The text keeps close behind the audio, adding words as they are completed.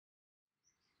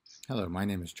Hello, my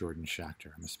name is Jordan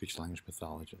Schachter. I'm a speech-language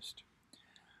pathologist.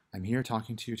 I'm here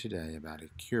talking to you today about a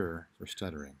cure for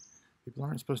stuttering. People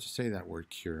aren't supposed to say that word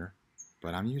cure,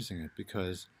 but I'm using it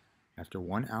because after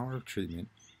 1 hour of treatment,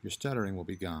 your stuttering will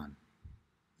be gone.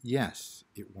 Yes,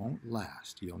 it won't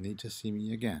last. You'll need to see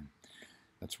me again.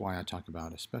 That's why I talk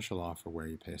about a special offer where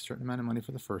you pay a certain amount of money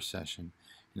for the first session,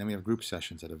 and then we have group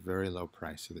sessions at a very low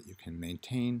price so that you can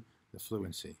maintain the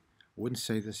fluency. I wouldn't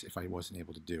say this if I wasn't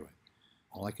able to do it.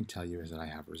 All I can tell you is that I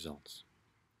have results.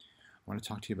 I want to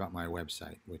talk to you about my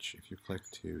website, which if you click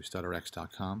to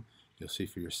stutterx.com, you'll see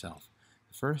for yourself.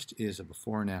 The first is a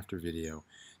before and after video.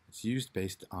 It's used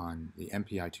based on the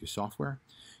MPI2 software.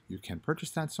 You can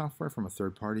purchase that software from a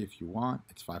third party if you want.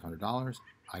 It's $500.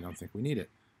 I don't think we need it.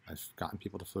 I've gotten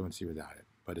people to fluency without it,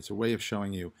 but it's a way of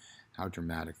showing you how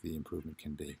dramatic the improvement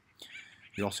can be.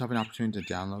 You also have an opportunity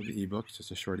to download the ebook. It's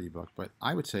just a short ebook, but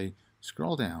I would say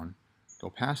scroll down, go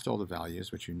past all the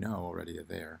values, which you know already are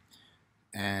there,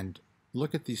 and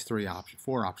look at these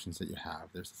four options that you have.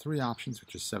 There's 3 options,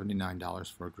 which is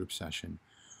 $79 for a group session,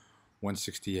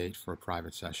 $168 for a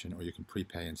private session, or you can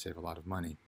prepay and save a lot of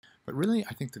money. But really,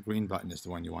 I think the green button is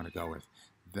the one you want to go with.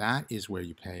 That is where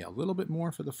you pay a little bit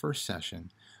more for the first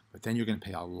session, but then you're going to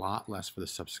pay a lot less for the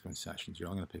subsequent sessions. You're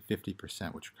only going to pay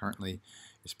 50%, which currently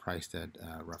is priced at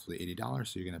roughly $80,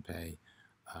 so you're going to pay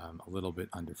a little bit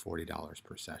under $40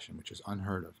 per session, which is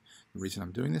unheard of. The reason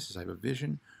I'm doing this is I have a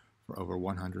vision for over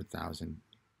 100,000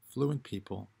 fluent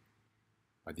people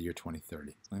by the year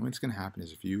 2030. And what's going to happen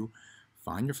is if you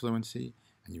find your fluency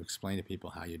and you explain to people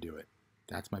how you do it.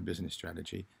 That's my business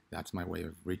strategy. That's my way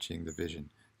of reaching the vision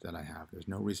that I have. There's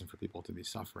no reason for people to be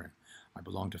suffering. I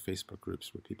belong to Facebook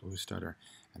groups with people who stutter,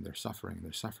 and they're suffering, and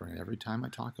they're suffering. And every time I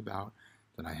talk about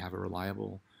that I have a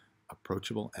reliable,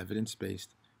 approachable,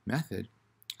 evidence-based method,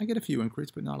 I get a few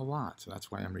inquiries, but not a lot. So that's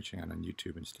why I'm reaching out on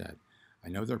YouTube instead. I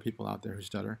know there are people out there who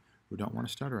stutter who don't want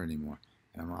to stutter anymore,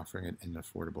 and I'm offering it in an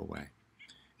affordable way.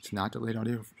 It's not delayed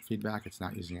audio feedback. It's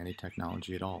not using any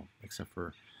technology at all, except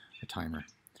for a timer.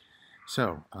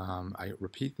 So I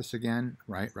repeat this again.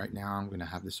 Right now, I'm going to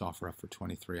have this offer up for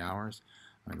 23 hours.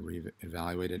 I'm going to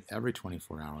reevaluate it every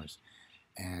 24 hours.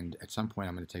 And at some point,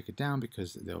 I'm going to take it down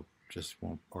because they'll just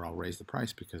won't, or I'll raise the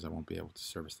price because I won't be able to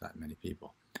service that many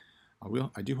people.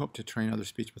 I do hope to train other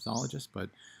speech pathologists,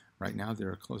 but right now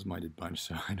they're a closed-minded bunch,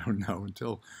 so I don't know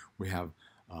until we have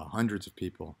hundreds of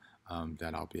people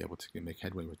that I'll be able to make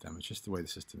headway with them. It's just the way the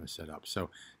system is set up. So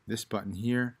this button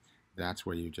here, that's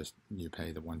where you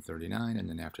pay the $139, and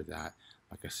then after that,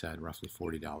 like I said, roughly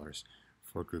 $40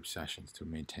 for group sessions to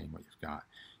maintain what you've got.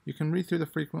 You can read through the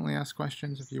frequently asked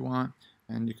questions if you want,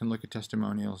 and you can look at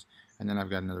testimonials, and then I've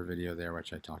got another video there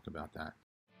which I talk about that.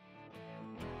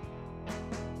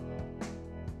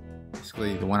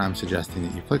 Basically, the one I'm suggesting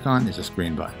that you click on is this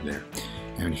green button there.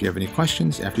 And if you have any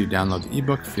questions after you download the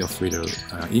ebook, feel free to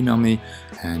email me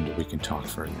and we can talk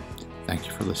further. Thank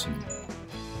you for listening.